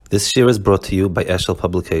This year is brought to you by Eshel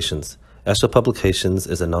Publications. Eshel Publications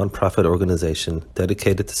is a non-profit organization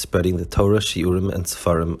dedicated to spreading the Torah, Shiurim, and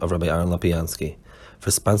Sefarim of Rabbi Aaron Lapiansky. For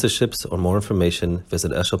sponsorships or more information,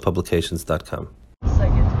 visit eshelpublications.com.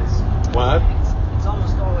 What? It's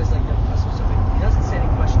almost always like a specific. He doesn't say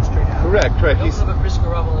any question straight out. Correct. He doesn't have a Brisker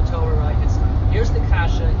Rav on the Torah, right? It's here's the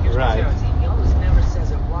kasha, here's the teretz. He almost never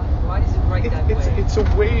says it. Why does it write that way? It's a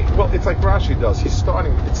way. Well, it's like Rashi does. He's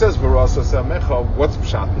starting. It says V'rasa Samecha. What's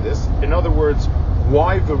pshat in this? In other words,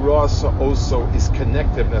 why V'rasa also is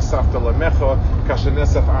connected Nesafta Lamecha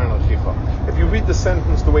Kashanesaf Aaron Achicha. If you read the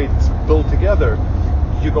sentence the way it's built together,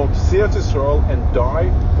 you're going to see Yisrael and die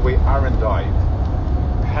the way Aaron died.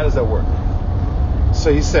 How does that work?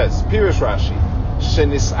 So he says, Pirush Rashi,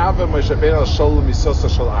 Shenisava Moshe Rabbeinu al Sholem Misosa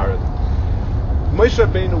Shel Aaron. Moshe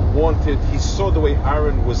Rabbeinu wanted, he saw the way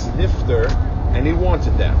Aaron was nifter, and he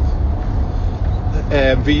wanted that.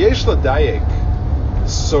 V'yesh l'dayek,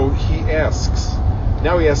 so he asks,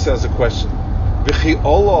 now he asks as a question, V'chi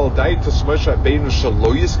ola al daitos Moshe Rabbeinu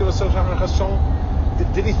shelo yizkor Moshe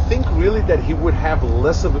Rabbeinu. Did he think really that he would have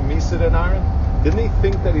less of a misa than Aaron? Didn't he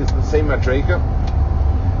think that he's the same madrega?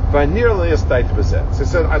 So he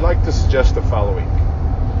said, I'd like to suggest the following.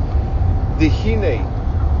 Dehine,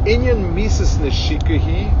 inyan mises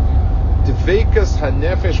neshikahi, dveikas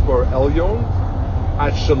hanefesh bar elyon,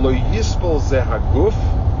 at shelo yispol ze haguf,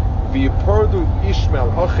 v'yipordu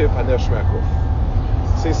ishmael achiv hanefesh me'aguf.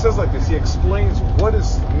 So he says like this, he explains what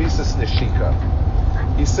is mises neshika.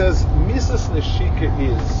 He says, mises neshika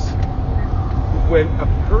is when a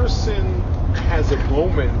person has a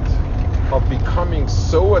moment of becoming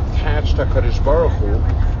so attached to HaKadosh Baruch Hu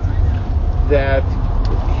that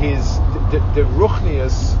the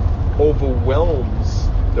ruchnius overwhelms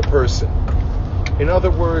the person. In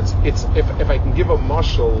other words, it's if I can give a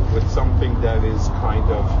mashal with something that is kind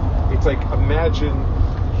of, it's like imagine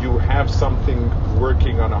you have something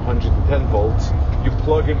working on 110 volts, you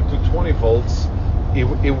plug it into 20 volts, it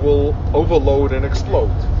will overload and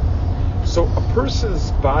explode. So a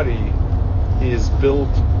person's body is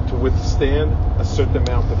built to withstand a certain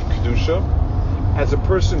amount of kedusha. As a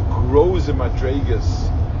person grows in madregas,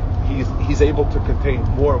 he's able to contain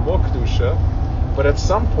more and more kedusha. But at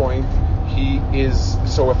some point, he is.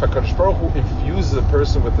 So if HaKadosh Baruch Hu infuses a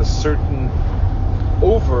person with a certain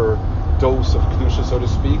overdose of kedusha, so to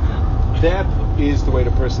speak, that is the way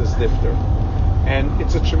the person is nifter. And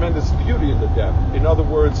it's a tremendous beauty in the depth. In other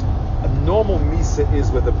words, a normal misa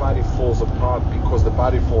is where the body falls apart because the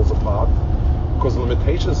body falls apart, because of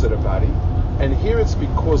limitations of the body. And here it's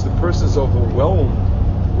because the person is overwhelmed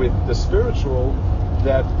with the spiritual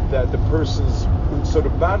that the person's, so the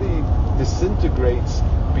body disintegrates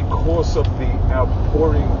because of the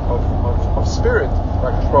outpouring of spirit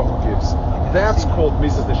like Baruch gives. That's called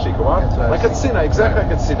Mises Neshika. Like at Sinai, exactly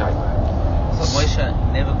like at Sinai. So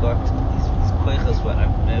Moshe never got his koichas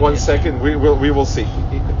when 1 second, we will see.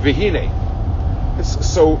 V'hine.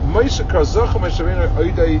 So Moshe Kazoch Moshe Rabbeinu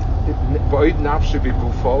Oid Nafshi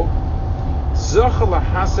B'Gufo Zoch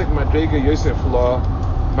LaHasek Madrega Yosef La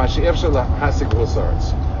Mashi Efshel LaHasek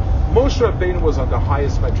V'Saretz. Moshe Rabbeinu was on the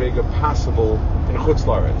highest Madrega possible in Chutz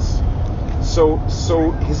La'aretz.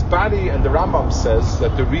 So his body, and the Rambam says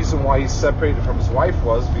that the reason why he separated from his wife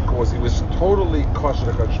was because he was totally kosher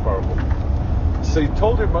to HaKadosh Baruch Hu. So he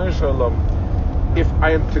told him, if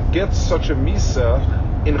I am to get such a misa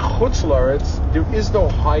in Chutz La'aretz, there is no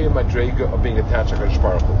higher madrega of being attached to HaKadosh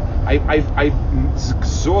Baruch Hu. I've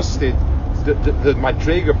exhausted the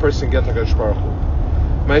madrega person get to HaKadosh Baruch Hu.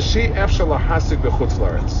 Mashi efshar lahasik b'Chutz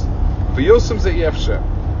La'aretz. V'yosem ze efshar.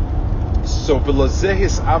 So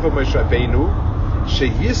v'lazehis ava Moshe Rabbeinu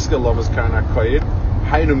sheyizka lamas karna koyed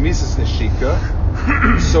haynu mises neshika.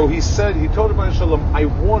 So he told Rebbeinu Shalom, I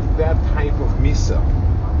want that type of misa.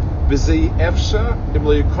 V'zei efshar im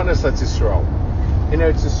lo yikones at Yisrael. In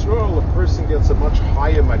Eretz Yisrael, a person gets a much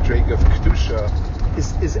higher madrega of kedusha,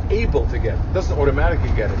 is able to get it. Doesn't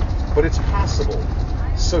automatically get it, but it's possible.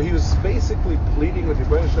 So he was basically pleading with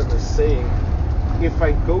Rebbeinu Shalom and saying, if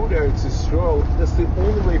I go to Eretz Yisrael, that's the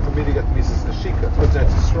only way for me to get Mises Neshika. Because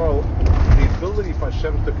Eretz Yisrael, the ability for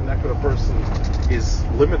Hashem to connect with a person is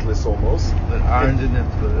limitless almost. But Aaron didn't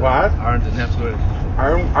have to go to What? Aaron didn't have to go to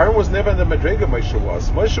Aaron was never in the Madrega Moshe was.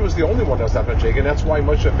 Moshe was the only one that was at Madrega, and that's why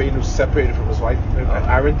Moshe Rabbeinu separated from his wife, and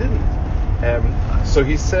Aaron didn't. So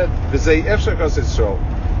he said, V'zei efshar gas Yisrael,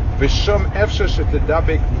 V'sham efshar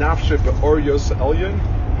shetedabek nafshe be'oryos elyon,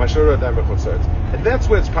 mashor adam b'chutz la'aretz. And that's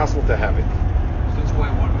where it's possible to have it. That's why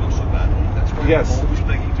I want to go so badly. That's why Yes. I'm always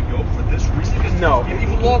begging to go for this reason. No,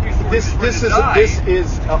 Even long before this is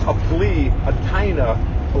a plea, a taina,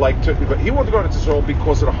 like he wanted to go to Israel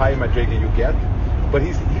because of the higher madrega you get. but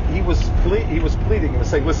he was pleading. He was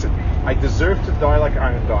saying, listen, I deserve to die like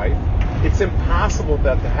Aaron died. It's impossible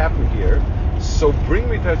that to happen here. So bring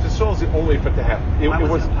me to Eretz Yisrael is the only way for it to happen. I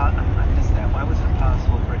missed that. Why was it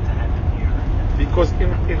impossible for it to happen here? Because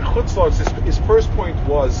in Chutz La'aretz, his first point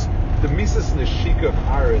was the Mises Neshika of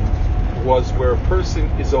Aaron was where a person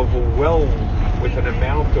is overwhelmed with an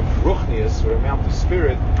amount of ruchnius or amount of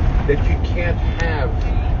spirit that you can't have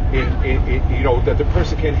that the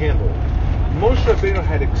person can't handle. Moshe Rabbeinu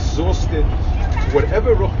had exhausted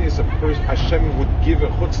whatever ruchnius a person Hashem would give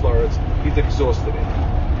in Chutz La'aretz, he'd exhausted it.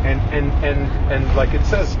 And like it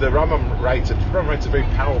says, the Rambam writes it very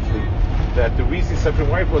powerfully that the reason he separated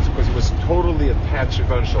wife was because he was totally attached to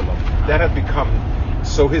Rebbeinu Shalom. That had become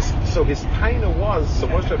so his taina was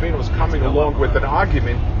Moshe Rabbeinu was coming along with an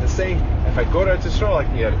argument and saying, if I go to Eretz Yisrael, I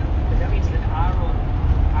can get it. But that means that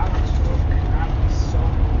Aaron's roof cannot be so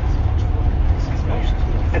much.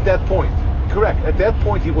 At that point, correct. At that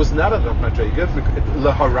point, he was not a Madrega.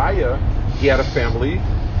 Laharaya, he had a family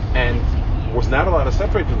and was not allowed to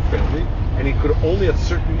separate from the family, and he could only at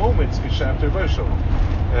certain moments be shafted by Shalom.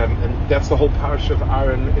 And that's the whole parasha of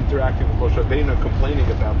Aaron interacting with Moshe Rabbeinu, complaining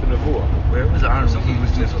about the Nevuah. Where was Aaron when he was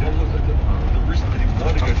The reason that he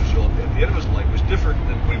wanted to go to Israel at the end of his life was different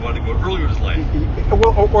than when he wanted to go earlier in his life.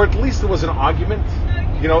 Well, or at least there was an argument.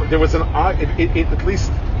 There was an at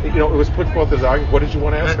least it was put forth as an argument. What did you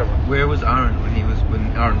want to ask him? Where was Aaron when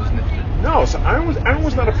Aaron was nifted? No, so Aaron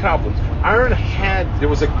was not a problem. There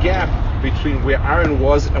was a gap between where Aaron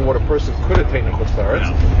was and what a person could attain in Chutz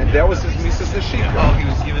La'aretz, and that was his Mises Neshika. Oh, he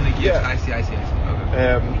was given a gift. Yeah. I see. Okay.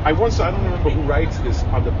 I don't remember who writes this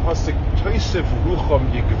on the pasuk Toisev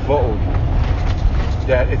Rucham Yigvoon,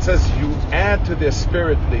 that it says you add to their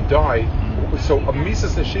spirit they die. So a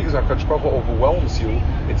Mises Neshika, HaKadosh Baruch Hu overwhelms you.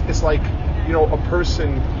 It's like a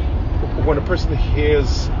person when a person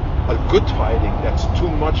hears a good tiding that's too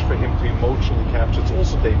much for him to emotionally capture. It's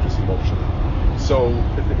also dangerous emotionally. So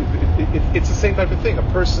it's the same type of thing. A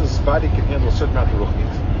person's body can handle a certain amount of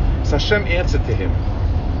ruchnius. So Hashem answered to him.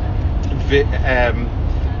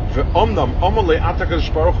 HaKadosh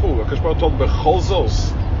Baruch Hu told him,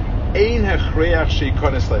 Ein hechreach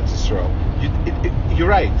sheikones le'Eretz Yisrael. You're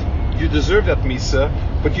right. You deserve that misa,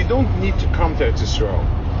 but you don't need to come to Eretz Yisrael.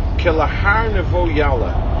 Kelahar Nevo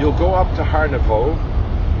Yala. You'll go up to Har Nevo.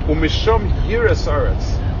 Umisham Yiras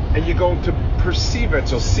Aretz, and you're going to perceive it,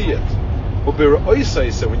 so see it.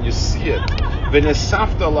 So when you see it,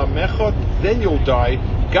 then you'll die.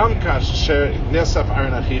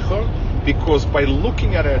 Because by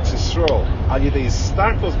looking at Eretz Yisrael,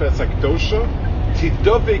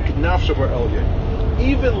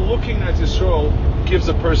 even looking at Yisrael gives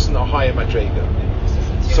a person a higher madrega.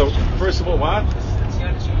 So first of all, what?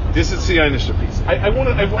 This is Tzionist piece.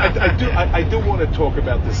 I do want to talk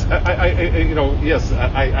about this. Yes,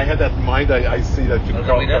 I had that in mind. I see that you.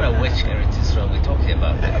 Although we don't know which Eretz Yisrael we're talking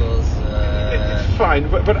about because. It's fine,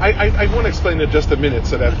 but I want to explain it just a minute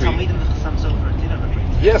so that we.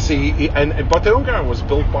 Yes, but the Ungar was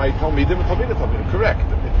built by Talmidim and Talmidim, correct.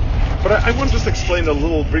 But I want to just explain a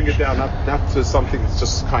little, bring it down, not to something that's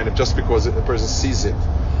just because the person sees it.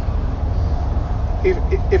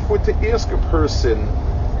 If we're to ask a person,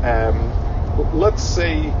 let's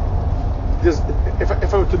say,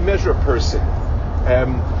 if I were to measure a person,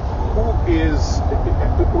 who is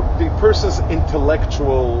the person's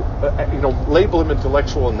intellectual, label him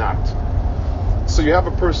intellectual or not. So you have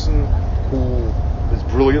a person who is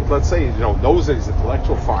brilliant, let's say, knows that he's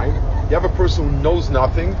intellectual, fine. You have a person who knows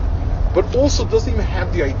nothing, but also doesn't even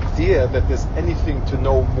have the idea that there's anything to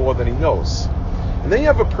know more than he knows. And then you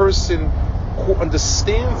have a person who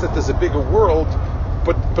understands that there's a bigger world,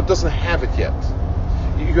 but doesn't have it yet.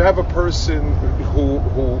 You have a person who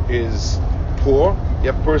is poor, you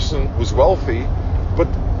have a person who's wealthy, but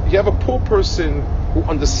you have a poor person who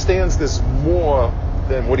understands there's more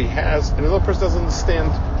than what he has, and another person doesn't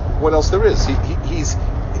understand what else there is.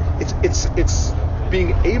 It's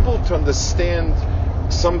being able to understand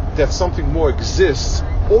that something more exists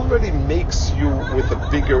already makes you with a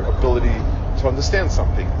bigger ability to understand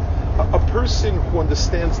something. A person who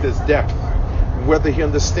understands this depth, whether he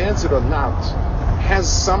understands it or not, has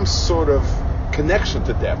some sort of connection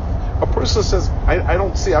to depth. A person says, I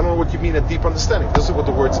don't know what you mean a deep understanding. This is what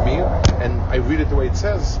the words mean, and I read it the way it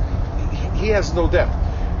says. He has no depth.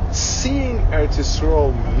 Seeing Eretz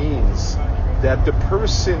Yisrael means that the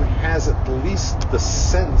person has at least the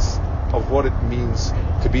sense of what it means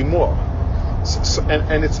to be more.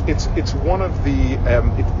 And it's one of the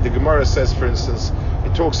Gemara says, for instance,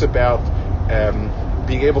 it talks about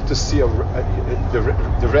being able to see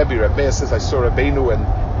the Rebbe says, I saw Rabbeinu, and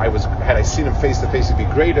had I seen him face to face, it'd be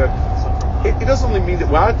greater. It doesn't only mean that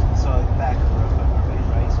what? So the back of the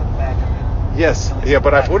right? So the back of it. Yes, yeah,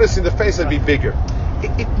 but if I would have seen the face, it'd be bigger.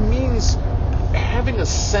 It means having a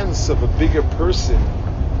sense of a bigger person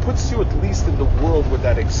puts you at least in the world where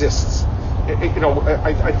that exists.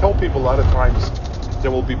 I tell people a lot of times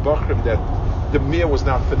there will be bachrim that the mir was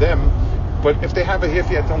not for them, but if they have a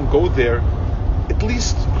hifi, I tell them go there. At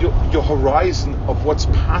least your horizon of what's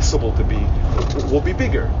possible to be will be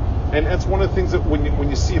bigger, and that's one of the things that when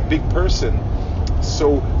you see a big person,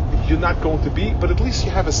 so you're not going to be, but at least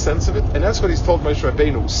you have a sense of it, and that's what he's told Moshe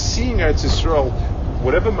Rabbeinu. Seeing Eretz Yisrael,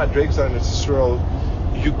 whatever madregs are in Eretz Yisrael,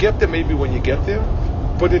 you get there maybe when you get there,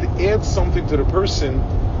 but it adds something to the person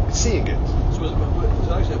seeing it. So is it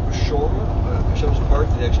actually a Beshorah? Hashem's part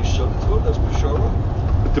that actually showed it to him? That's Beshorah?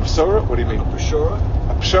 The B'sorah? What do you mean? A Beshorah?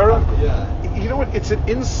 A Pshara? Yeah. You know what? It's an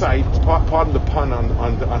insight. Pardon the pun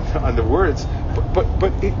on the words, but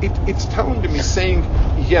it's telling me, saying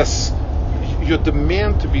yes, your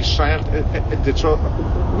demand to be shaykh.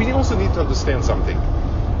 We also need to understand something.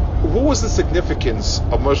 What was the significance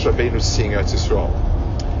of Moshe Rabbeinu seeing Eretz Yisrael?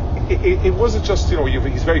 It wasn't just,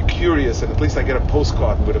 he's very curious, and at least I get a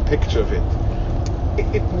postcard with a picture of it.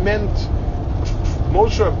 It meant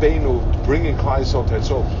Moshe Rabbeinu bringing Klal Yisrael to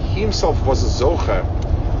Yisrael. He himself was a zocher,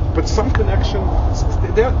 but some connection.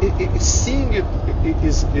 Seeing it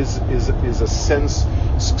is a sense.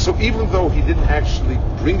 So even though he didn't actually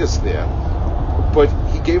bring us there, but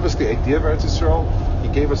he gave us the idea of Eretz Yisrael. He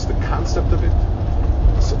gave us the concept of it.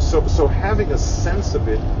 So having a sense of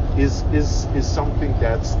it is something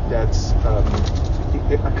that's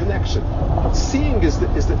a connection. Seeing is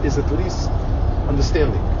at least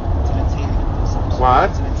understanding. It's an attainment of some sort. What?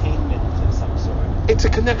 It's an attainment of some sort. It's a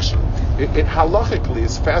connection. It halachically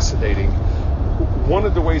is fascinating. One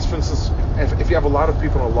of the ways, for instance, if you have a lot of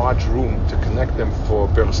people in a large room to connect them for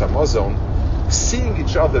Beres Hamazon, seeing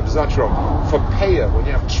each other is not wrong. For Peah, when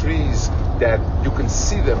you have trees that you can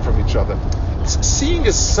see them from each other, seeing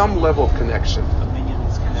is some level of connection.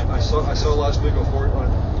 I saw last week on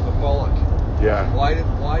Balak. Yeah. Why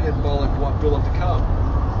did Balak want Bilam to come?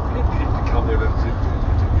 He didn't come there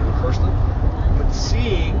to personally, but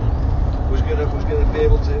seeing was gonna be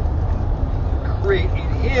able to create in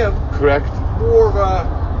him Correct. more of a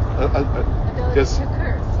Yes.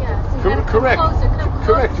 Correct.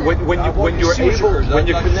 Correct. When you're able, when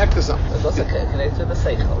you connect to something. It was connected to the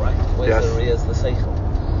seichel, right? Where's Yes. the rear is the seichel.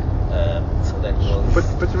 So that was.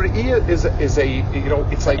 But Re'iyah is a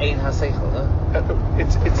it's like Ein HaSeichel, no?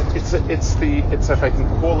 it's if I can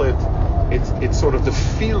call it, it's sort of the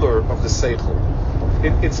feeler of the seichel.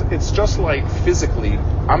 It's just like physically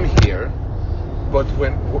I'm here, but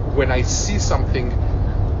when I see something,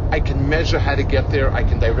 I can measure how to get there. I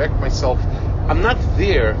can direct myself. I'm not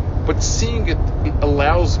there, but seeing it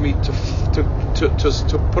allows me to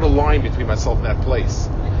put a line between myself and that place.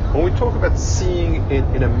 When we talk about seeing it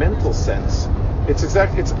in a mental sense, it's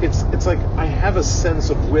like I have a sense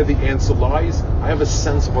of where the answer lies. I have a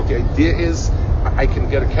sense of what the idea is. I can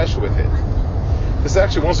get a cash with it. This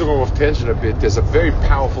actually, once we go off tangent a bit, there's a very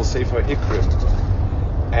powerful Sefer Ikrim,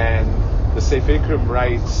 and the Sefer Ikrim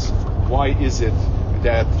writes, why is it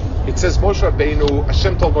that it says Moshe Rabbeinu,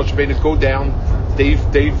 Hashem told Moshe Rabbeinu, go down.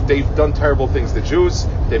 They've done terrible things. The Jews,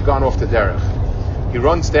 they've gone off the derech. He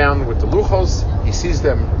runs down with the luchos. He sees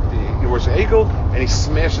them. He worships an eagle, and he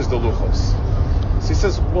smashes the luchos. So he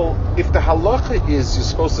says, well, if the halacha is you're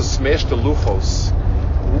supposed to smash the luchos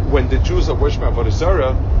when the Jews are worshiping Avodah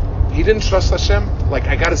Zarah, he didn't trust Hashem. Like,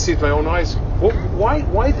 I got to see it with my own eyes. Well, why?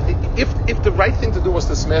 If the right thing to do was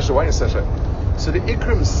to smash it, why didn't Hashem? So the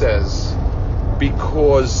Ikrim says,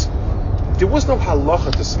 because there was no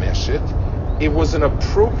halacha to smash it. It was an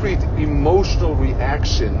appropriate emotional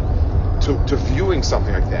reaction to viewing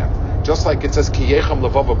something like that. Just like it says, Ki yecham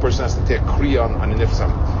levav, a person has to take kriya on an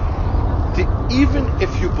ifsam. Even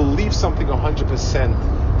if you believe something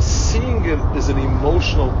 100%, seeing it is an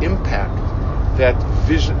emotional impact that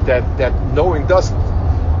vision, that knowing doesn't.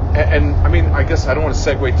 And I mean, I guess I don't want to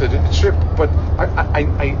segue to the trip, but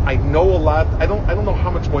I know a lot. I don't know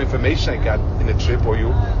how much more information I got in the trip or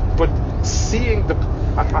you, but seeing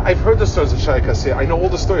I've heard the stories of Shai Kassir. I know all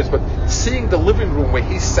the stories, but seeing the living room where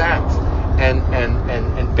he sat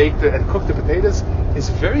and baked and cooked the potatoes is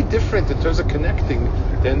very different in terms of connecting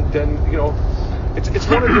than it's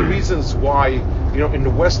one of the reasons why in the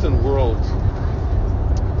Western world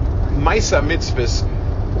Maisa mitzvahs,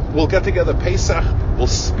 we'll get together Pesach, we'll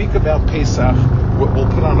speak about Pesach, we'll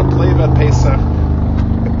put on a play about Pesach,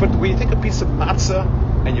 but when you take a piece of matzah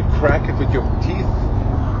and you crack it with your teeth,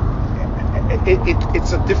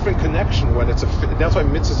 it's a different connection when it's that's why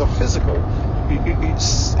mitzvahs are physical.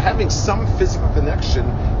 Having some physical connection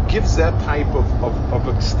gives that type of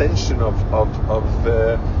extension of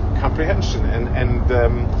comprehension, and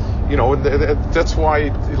that's why,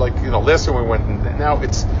 last time we went, and now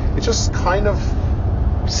it's just kind of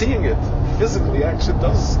seeing it physically actually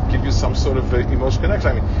does give you some sort of emotional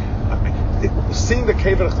connection. Seeing the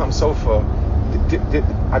Kever Cham Sofa,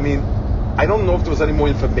 I don't know if there was any more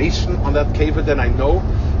information on that Kever than I know,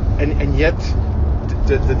 and yet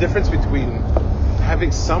the difference between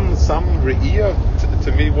having some re'iyah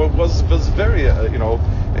to me was very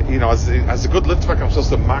as a good Litvak, I'm supposed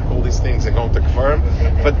to mock all these things and go to Kfarim,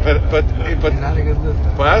 but You're not a good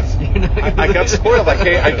Litvak. But I got spoiled.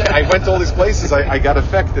 I went to all these places. I got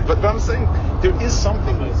affected. But I'm saying there is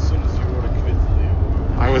something. As soon as you wrote a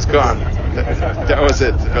kvittel, I was gone. That was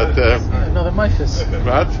it. But another Mephis.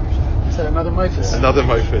 what? I said another Mephis. Another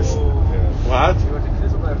Mephis. What? You wrote a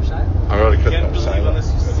Kvittel by Rashai? I wrote a Can't kvittel. believe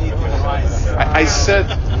unless you see it with your eyes. I said.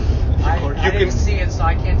 I didn't see it, so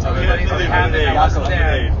I can't tell you Okay, anything happened. I wasn't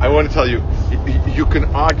there. I want to tell you, you can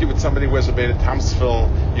argue with somebody who wears a Beta Tamsville,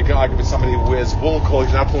 you can argue with somebody who wears wool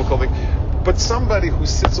clothing, not wool clothing, but somebody who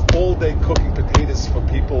sits all day cooking potatoes for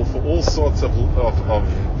people, for all sorts of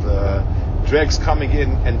dregs coming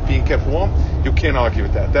in and being kept warm, you can't argue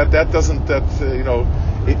with that. That doesn't,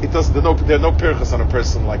 it doesn't, there are no pirchas on a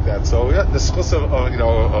person like that. So, yeah, the schus of,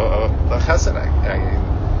 chesed,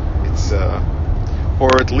 it's, or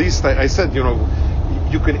at least I said,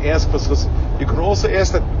 you can ask for. You can also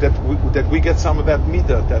ask that we get some of that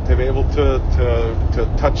midah, that they're able to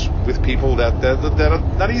touch with people that are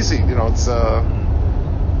not easy. It's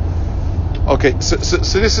okay.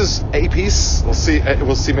 So this is a piece.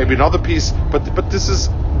 We'll see maybe another piece, but this is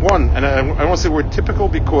one, and I want to say we're typical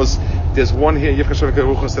because there's one here that's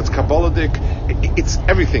Kabbalic. It's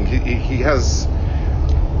everything. He has.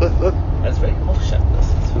 That's very mufshat.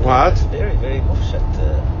 What? That's very, very mufshat.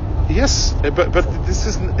 Yes, but this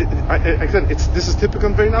is again. This is typical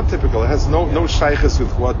and very not typical. It has no shaykhs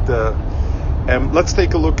with what. Let's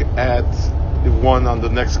take a look at the one on the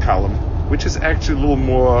next column, which is actually a little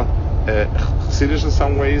more chassidish in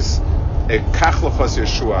some ways. Kach lachas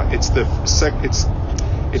Yeshua. It's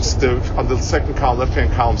the on the second column, left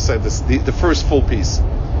hand column, said this the first full piece.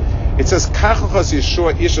 It says Kach lachas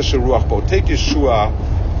Yeshua ish asher ruach bo. Take Yeshua,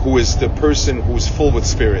 who is the person who is full with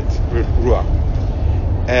spirit, ruach.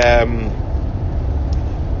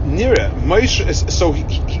 Nira Moshe. So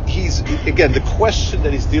he's again, the question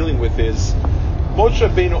that he's dealing with is Moshe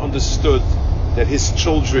Rabbeinu understood that his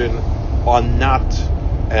children are not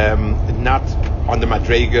on the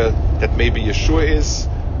madrega that maybe Yeshua is,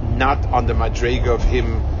 not on the madrega of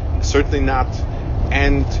him, certainly not,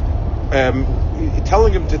 and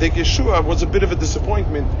telling him to take Yeshua was a bit of a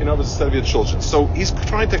disappointment in other instead of your children. So he's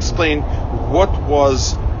trying to explain what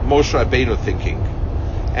was Moshe Rabbeinu thinking.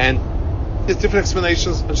 And there's different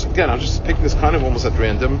explanations. I'm just picking this kind of almost at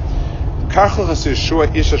random. Karchel has Yeshua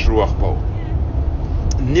ishash ruach bo.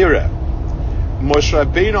 Nira. Moshe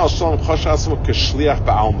Rabbeinu al shalom chosh asmo k'shliach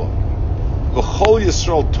ba'alma. V'chol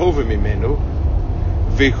Yisrael tovim imenu.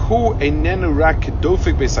 V'hu einenu rak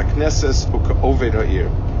kedofik beis hakneses u'ka'oved ha'ir.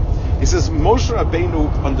 He says Moshe Rabbeinu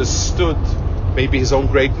understood maybe his own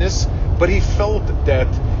greatness, but he felt that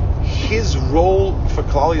his role for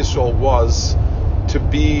Klal Yisrael was to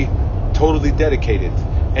be totally dedicated,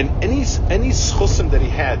 and any schusim that he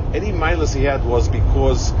had, any milas he had, was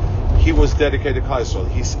because he was dedicated to Klal Yisrael.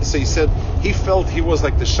 So he said he felt he was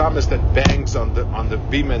like the shamus that bangs on the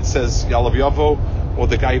beam and says Yalav Yavo, or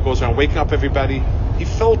the guy who goes around waking up everybody. He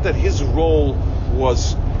felt that his role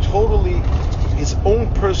was totally, his own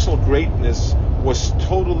personal greatness was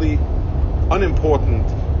totally unimportant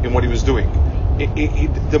in what he was doing.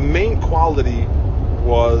 The main quality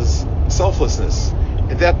was selflessness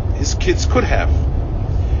that his kids could have.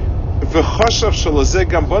 On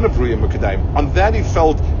that he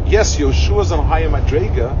felt, yes, Yeshua's on higher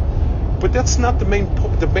madrega, but that's not the main.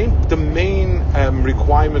 The main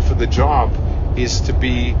requirement for the job is to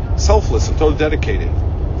be selfless and totally dedicated.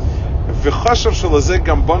 And that's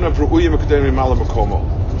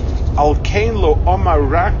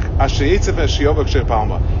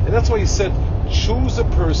why he said, choose a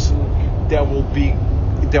person that will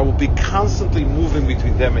be constantly moving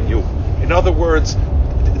between them and you. In other words,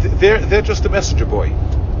 they're just a messenger boy.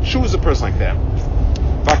 Choose a person like that.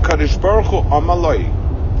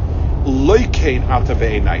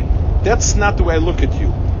 That's not the way I look at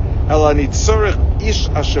you. I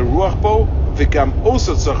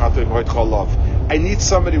need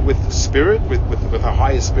somebody with spirit, with a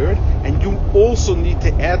higher spirit, and you also need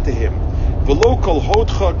to add to him. V'lo kol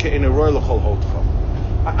hodcha ke'en roy l'chol hodcha.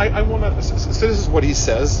 I want to. So this is what he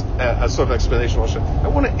says as sort of explanation. I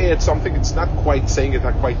want to add something. It's not quite saying it,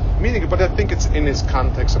 not quite meaning it, but I think it's in his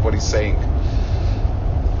context of what he's saying.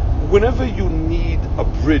 Whenever you need a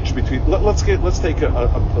bridge between, let's take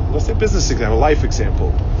a business example, a life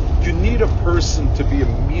example. You need a person to be a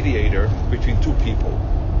mediator between two people,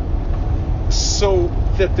 so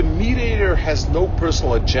that the mediator has no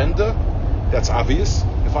personal agenda. That's obvious.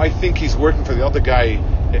 If I think he's working for the other guy,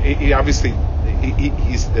 he obviously.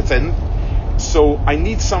 He's that's in. So I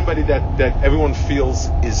need somebody that everyone feels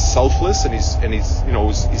is selfless and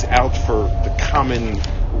he's out for the common,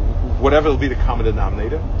 whatever will be the common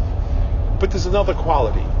denominator. But there's another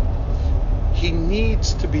quality. He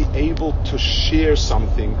needs to be able to share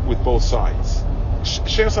something with both sides.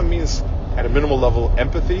 Share something means at a minimal level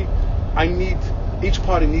empathy. Each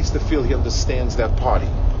party needs to feel he understands that party.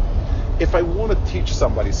 If I want to teach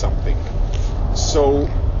somebody something, so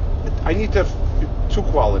I need to have two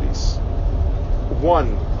qualities.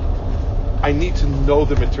 One, I need to know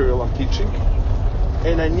the material I'm teaching,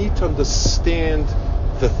 and I need to understand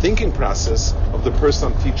the thinking process of the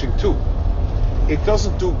person I'm teaching to. It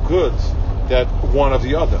doesn't do good that one or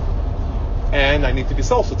the other. And I need to be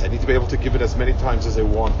selfless. I need to be able to give it as many times as I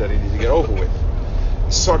want that I need to get over with.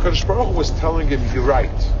 So HaKadosh Baruch Hu was telling him, you're right.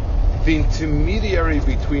 The intermediary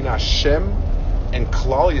between Hashem and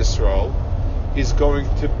Klal Yisrael is going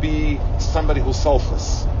to be somebody who's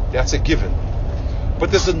selfless. That's a given. But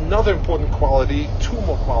there's another important quality, two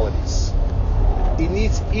more qualities. He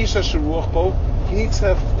needs Isha Sheruach Bo. He needs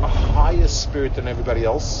to have a higher spirit than everybody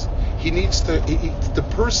else. He needs to, the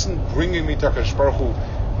person bringing me to HaKadosh Baruch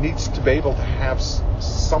Hu needs to be able to have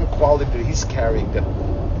some quality that he's carrying that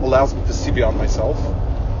allows me to see beyond myself.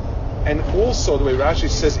 And also, the way Rashi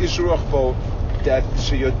says, Ish Ruach Bo, that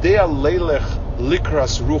Sheyodea Leilech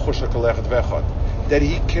Likras Rucho Shekalechet Vechad, that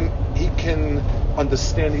he can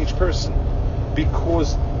understand each person,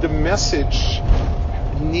 because the message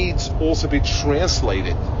needs also be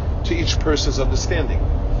translated to each person's understanding,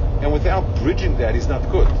 and without bridging that, he's not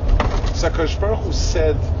good. So HaKadosh Baruch Hu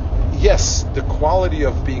said, yes, the quality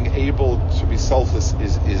of being able to be selfless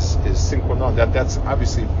is sine qua non. That's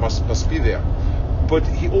obviously must be there, but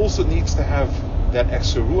he also needs to have that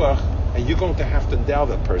extra ruach, and you're going to have to endow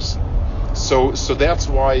that person. So that's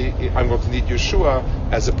why I'm going to need Yeshua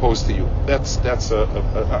as opposed to you. That's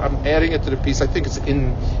I'm adding it to the piece. I think it's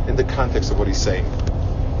in the context of what he's saying.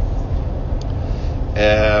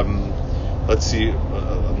 Let's see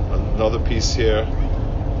another piece here.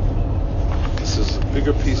 This is a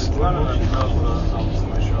bigger piece.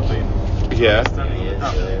 Yeah.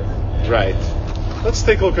 Right. Let's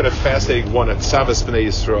take a look at a fascinating one at Tzavas Bnei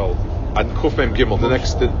Yisrael on Kuf Mem Gimel.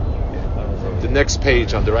 The next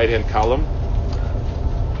page on the right-hand column.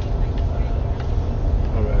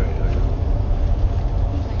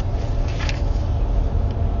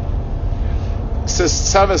 It says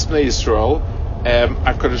Tzavas Bnei Yisrael.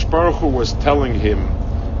 HaKadosh Baruch Hu was telling him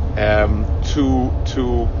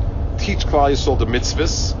to teach Klal Yisrael the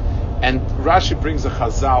mitzvahs, and Rashi brings a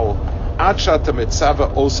chazal, Ad shata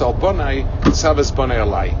mitzvah osal bonai, tzavas bonai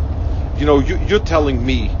alai. You're telling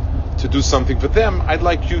me to do something for them. I'd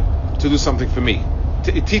like you to do something for me.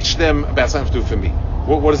 To teach them about something to do for me.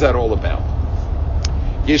 What is that all about?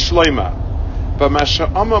 Yeshloima. B'masha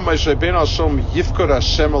Amma Moshe ben Hashem yifkod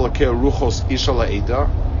Hashem alakei ruchos isha la'eda.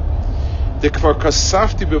 The kvar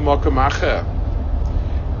kasafti b'makam acher.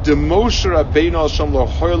 The Moshe Rabbeinu Hashem lo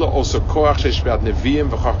hoyle oso koach shesh be'ad neviim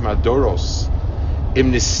v'chachma doros.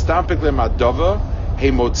 Im nistapik le'madova he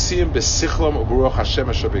motziim b'sichlam u'baruch Hashem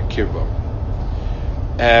asher b'kirbo.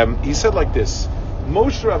 He said like this: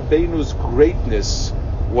 Moshe Rabbeinu's greatness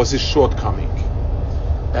was his shortcoming.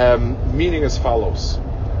 Meaning as follows: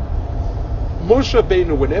 Moshe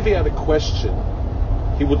Rabbeinu, whenever he had a question,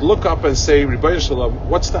 he would look up and say, Ribono Shel Olam,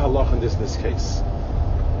 what's the halach in this case?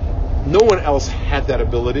 No one else had that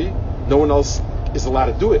ability. No one else is allowed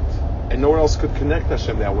to do it. And no one else could connect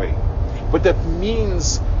Hashem that way. But that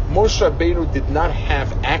means Moshe Rabbeinu did not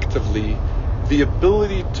have actively the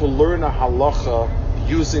ability to learn a halacha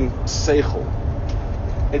using seichel.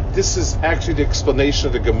 And this is actually the explanation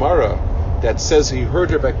of the Gemara that says he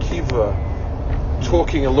heard Rabbi Akiva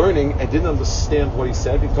talking and learning and didn't understand what he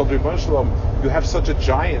said. He told Ribono Shel Olam, you have such a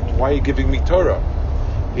giant, why are you giving me Torah?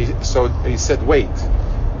 So he said, wait.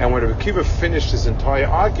 And when Rabbi Akiva finished his entire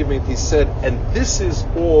argument, he said, and this is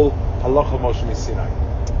all halacha Moshe Sinai.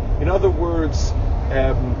 In other words,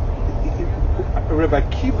 Rabbi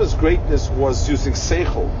Akiva's greatness was using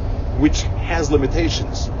seichel, which has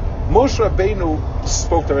limitations. Moshe Rabbeinu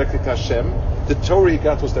spoke directly to Hashem. the Torah he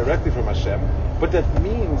got was directly from Hashem, but that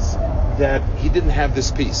means that he didn't have this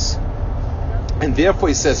peace. And therefore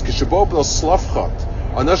he says, those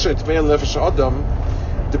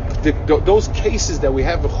cases that we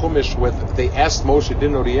have in Chumash where they asked Moshe,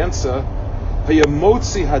 didn't know the answer,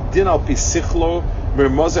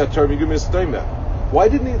 why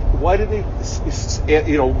didn't he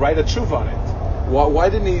write a tshuva on it? Why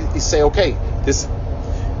didn't he say, okay, this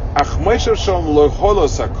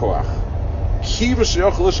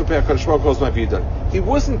he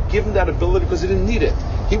wasn't given that ability because he didn't need it.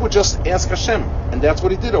 He would just ask Hashem, and that's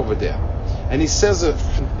what he did over there. And he says an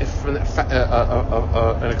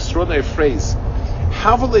extraordinary phrase: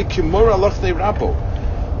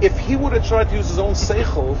 if he would have tried to use his own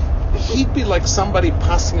seichel, he'd be like somebody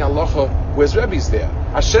passing halacha where's Rebbe's there.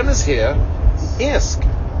 Hashem is here, ask.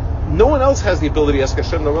 No one else has the ability to ask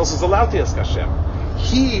Hashem, no one else is allowed to ask Hashem.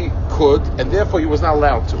 He could, and therefore he was not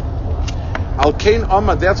allowed to. Al Kain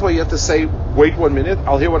Amma, that's why you have to say, wait 1 minute,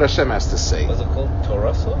 I'll hear what Hashem has to say. Was it called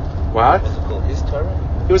Torah? So? What? Was it called his Torah?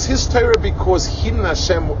 It was his Torah because he and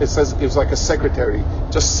Hashem, it says, it was like a secretary,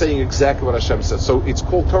 just saying exactly what Hashem said. So it's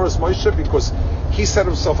called Torah's Moshe because he set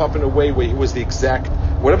himself up in a way where he was the exact,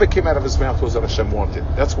 whatever came out of his mouth was what Hashem wanted.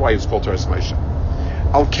 That's why he was called Torah's Moshe.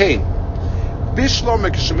 Al Kain. So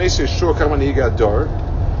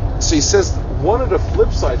he says, one of the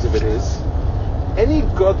flip sides of it is, any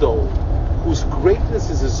gadol whose greatness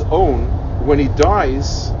is his own, when he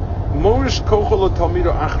dies, morish kocholo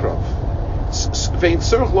talmido achrav.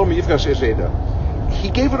 He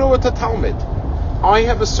gave it over to Talmud. I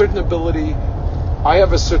have a certain ability, I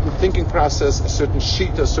have a certain thinking process, a certain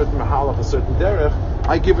shita, a certain mahalach, a certain derech.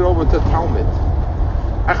 I give it over to Talmud.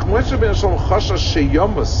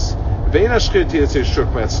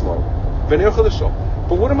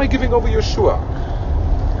 But what am I giving over Yeshua?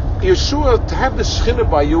 Yeshua, to have the Shechina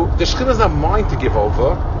by you, the Shechina is not mine to give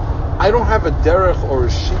over. I don't have a derech or a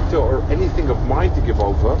shita or anything of mine to give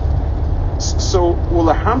over. So,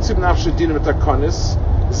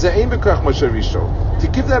 to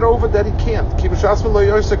give that over, that he can't. He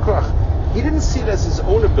didn't see it as his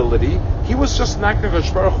own ability. He was just Nakna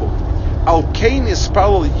Baruch Hu. Al Kain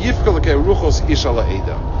ispalel yifka l'kei ruchos ish ala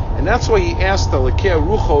eda, and that's why he asked that l'kei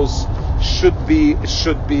ruchos should be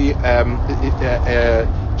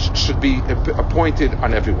appointed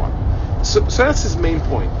on everyone. So that's his main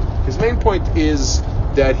point. His main point is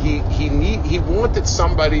that he wanted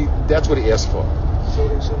somebody. That's what he asked for. So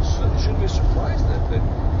you shouldn't be surprised that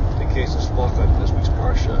the case is lost on this week's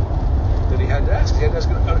parsha. That he had to ask. He had to ask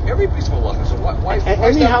on every piece of halacha. So why is that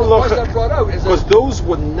brought out? Because those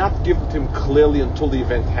were not given to him clearly until the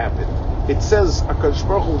event happened. It says HaKadosh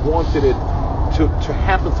Baruch Hu wanted it to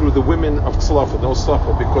happen through the women of Tzlafa, no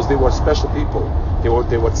Tzlafa, because they were special people. They were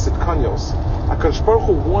tzidkanios. HaKadosh Baruch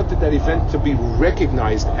Hu wanted that event to be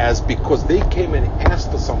recognized as, because they came and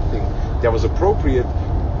asked for something that was appropriate.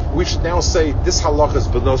 We should now say this halacha is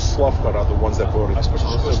below Tzlafa are the ones that brought it.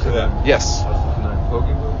 Yes.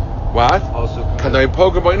 What?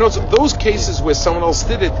 Those cases where someone else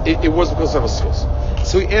did it, it was because of a source.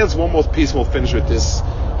 So he adds one more piece, and we'll finish with this.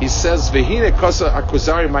 He says, Vehine Kosa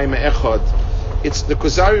Akuzari Maime Echad. It's the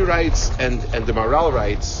Kuzari writes and the Maral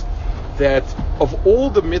writes that of all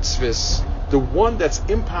the mitzvahs, the one that's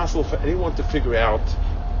impossible for anyone to figure out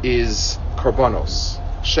is Karbanos.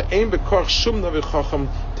 She'ein bekorch shum navi chacham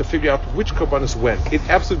to figure out which Karbanos when. It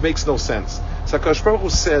absolutely makes no sense. So HaKadosh Baruch Hu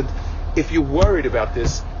said, if you're worried about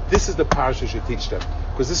this is the parasha you should teach them,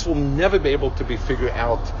 because this will never be able to be figured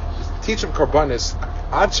out. Teach them Karbanis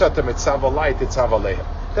ad shatam etzav alay tetzav alehem.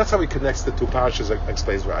 That's how he connects the two parashas,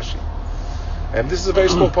 explains Rashi. And this is a very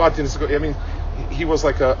small part. I mean, he was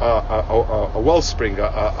like a wellspring,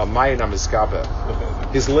 a mayin amiskaber.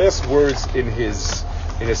 His last words in his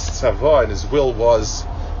tzava, in his will, was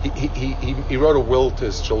he wrote a will to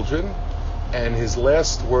his children, and his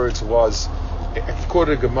last words was,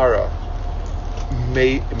 according to Gemara,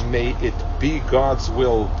 may it be God's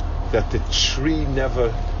will that the tree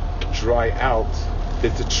never dry out,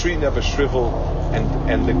 that the tree never shrivel,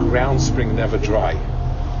 and the ground spring never dry.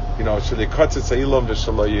 You know, so they cut it. He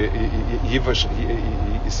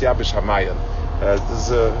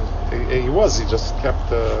just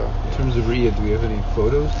kept. In terms of Riyadh, do we have any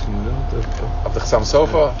photos? Of the Chassam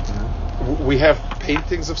Sofa? Yeah. We have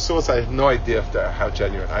paintings of sorts. I have no idea if they're how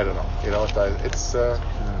genuine. I don't know. You know, it's. No.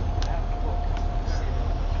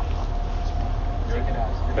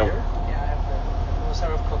 Yeah, I have the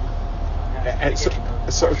Sarah Cook. And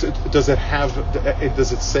So does it have?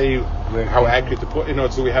 Does it say how accurate the porch?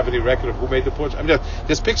 Do we have any record of who made the porch? I mean,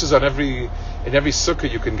 there's pictures on in every sukkah.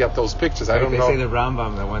 You can get those pictures. I don't know. They say the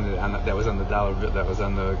Rambam that was on the dollar bill, that was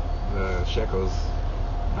on the shekels.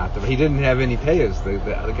 He didn't have any payers. The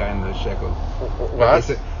other guy in the shekels.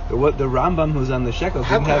 What? The Rambam who's on the shekels.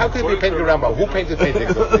 How could it be painted Rambam? Who painted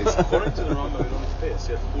paintings of these? According to the Rambam, we don't have to pay us.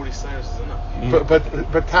 40 cyrus is enough.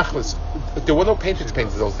 But Tachlis, there were no paintings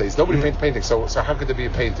painted those days. Nobody painted paintings. So how could there be a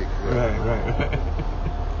painting? Right.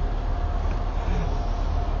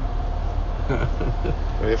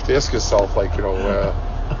 You have to ask yourself,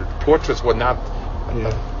 portraits were not. I'm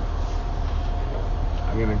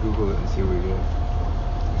gonna Google it and see what we get.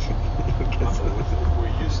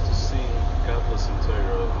 We're used to seeing Gadlus in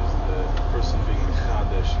Torah is the person being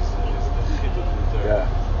Mechadesh, is the Chiddush in Torah.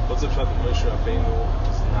 What's the fact that Moshe Rabbeinu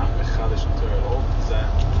is not Mechadesh in Torah at all?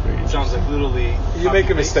 It sounds like literally. You make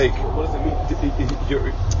a mistake. What does it mean?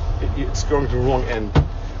 It's going to the wrong end.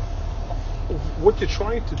 What you're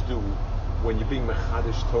trying to do when you're being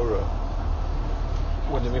Mechadesh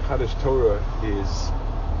Torah, is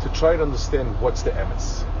to try to understand what's the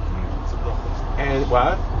emes. And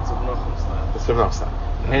what? It's a Menachem style.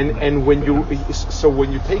 And when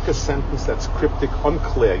you take a sentence that's cryptic,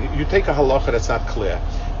 unclear, you take a halacha that's not clear,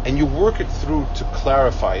 and you work it through to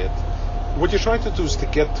clarify it. What you're trying to do is to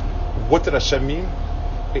get what did Hashem mean.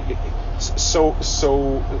 So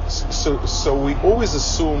we always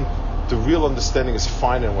assume the real understanding is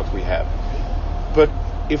fine in what we have. But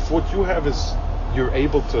if what you have is you're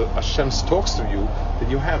able to, Hashem talks to you, then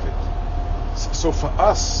you have it. So for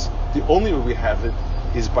us, the only way we have it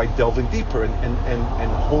is by delving deeper and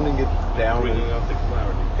honing it down. Bringing out the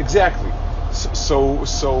clarity. Exactly. So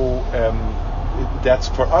that's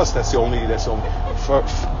for us. That's the only.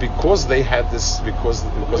 Because they had this. Because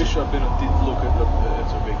Moshe Rabbeinu did look at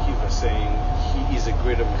Rabbi Akiva saying he is a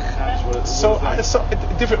greater mechadesh. So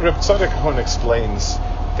different. Reb Tzadok Kahon explains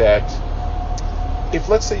that if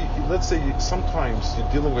let's say sometimes you're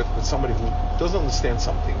dealing with somebody who doesn't understand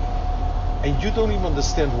something, and you don't even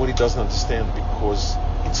understand what he doesn't understand because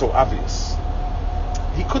it's so obvious.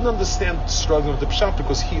 He couldn't understand the struggle of the Pshat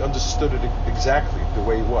because he understood it exactly the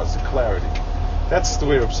way it was, the clarity. That's the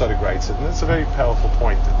way Reb Tzadok writes it, and it's a very powerful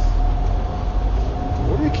point.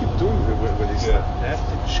 What do they keep doing with these stuff? They have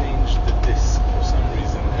to change the disc for some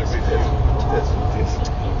reason every day. There's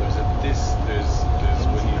a disc. There's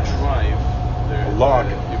when you drive. A log.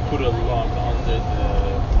 You put a log under the.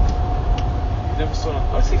 Never saw it.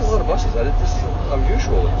 I think a lot of buses. This is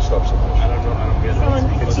unusual that it stops so much. I don't get it.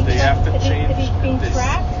 But they have to change being this.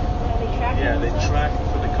 tracked? Yeah, they track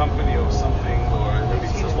for the company or something, or maybe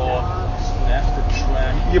it's a law. They have to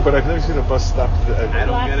track. Yeah, but I've never seen a bus stop. I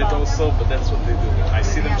don't get it also, but that's what they do. I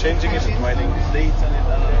see them changing it, writing dates on it.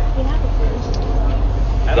 I don't know.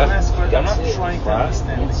 I don't ask for it. I'm not trying to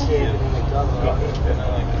understand the kid.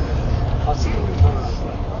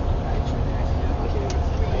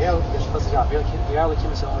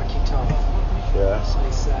 Yeah. So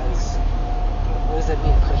he says, what does that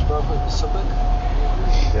mean? Kadosh Baruch Hu is Subak?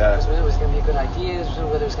 Yeah. Whether it was going to be a good idea,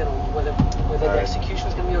 whether the execution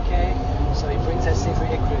was going to be okay. So he brings that Sefer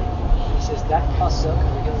Ikrim. He says that pasuk, and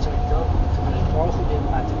we're going to talk to Kadosh Baruch Hu being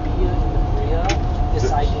Matbiya in the Bria,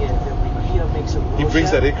 this idea that when Bria makes a Roshem. He brings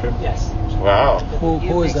that Ikrim? Yes. Wow.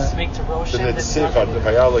 Who is that? Make to Roshem. The Netziv, the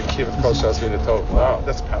Vayala Kiv Kol Shas V'Netov. Wow,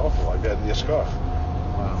 that's powerful. I bet Yeshkach.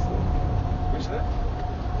 Where's that?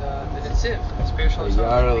 The Netziv, spiritual I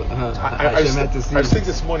was thinking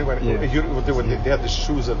this morning when they had the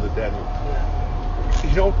shoes on the Danube.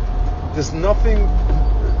 Yeah. There's nothing,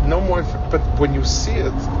 no more. But when you see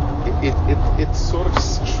it, it sort of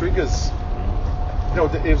triggers.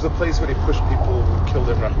 It was a place where they pushed people who killed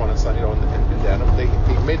them, Rahman and Son, in Danube. They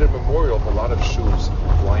made a memorial of a lot of shoes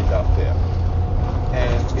lined up there,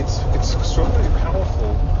 and it's extraordinarily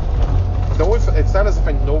powerful. It's not as if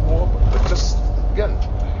I know more, but just again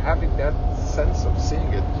having that sense of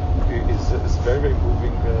seeing it is very, very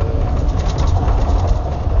moving.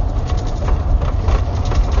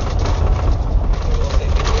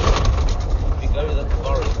 If you go to the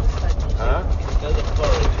forest,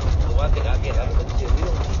 the one thing I get out of it is the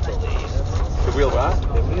real people there. The real what?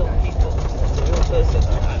 The real people. It's a real person.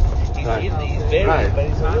 He's varied, but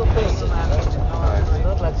he's a real person. It's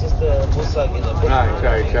not like just a musag in a book.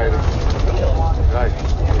 Right.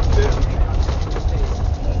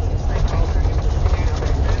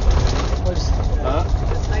 Huh?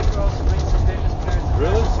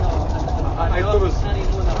 Really? I thought it was.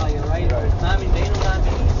 Right?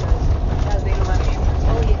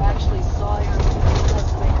 Oh, you actually saw it.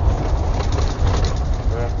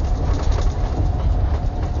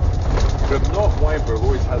 Reb Noch Weinberg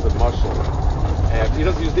always has a mashal. He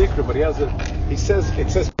doesn't use the ikra, but he has it says,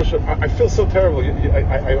 I feel so terrible.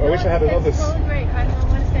 I wish I had another. It's so great. I don't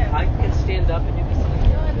understand. I can stand up and you can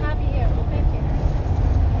stand No, I'm happy here. Go back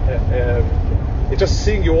here. It's just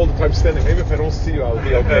seeing you all the time standing. Maybe if I don't see you, I'll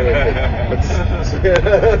be okay with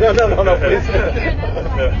it. No, please.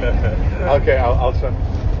 Okay, I'll try.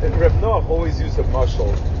 Reb Noach always used a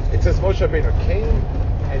mashal. It says Moshe Rabbeinu came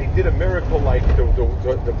and he did a miracle like the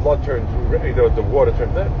blood turned, the water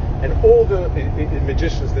turned red, and all the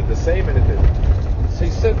magicians did the same, and it did. So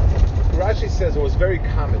he said, Rashi says it was very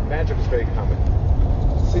common. Magic was very common.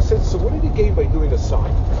 So he said, so what did he gain by doing a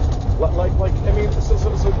sign?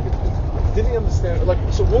 Didn't he understand?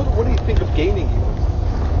 So what do you think of gaining even?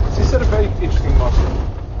 So he said a very interesting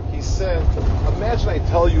mashal. He said, imagine I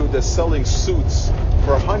tell you they're selling suits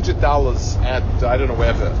for $100 at, I don't know,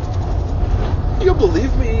 wherever. You'll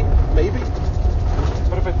believe me, maybe.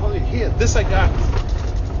 But if I tell you, here, this I got,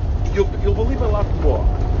 you'll believe me a lot more.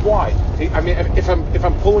 Why? I mean, if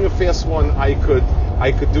I'm pulling a fast one, I could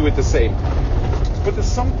do it the same. But there's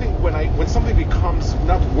something when something becomes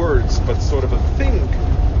not words but sort of a thing,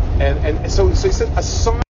 and so he said a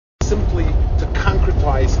sign simply to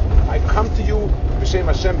concretize. I come to you, B'Shem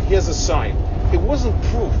Hashem. Here's a sign. It wasn't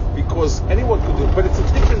proof because anyone could do it, but it's a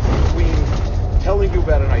difference between telling you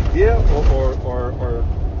about an idea or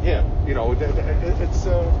yeah, it's you know. You're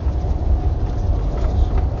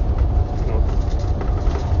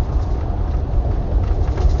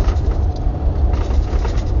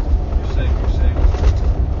saying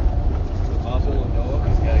the Mazel of Noah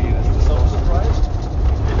is going to get us to some surprise?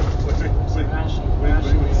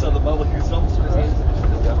 When we saw the Mazel, you some surprise?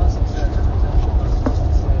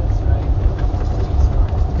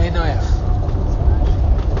 Hey, Noach.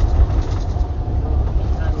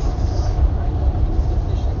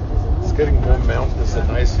 It's getting more mountainous and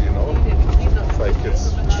nicer, you know. It's like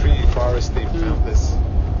it's tree, foresty, mountainous.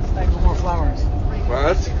 No more flowers.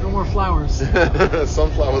 What? No more flowers.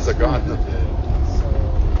 Sunflowers are gone.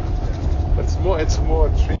 It's more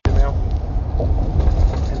tree and mountain,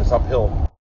 and it's uphill.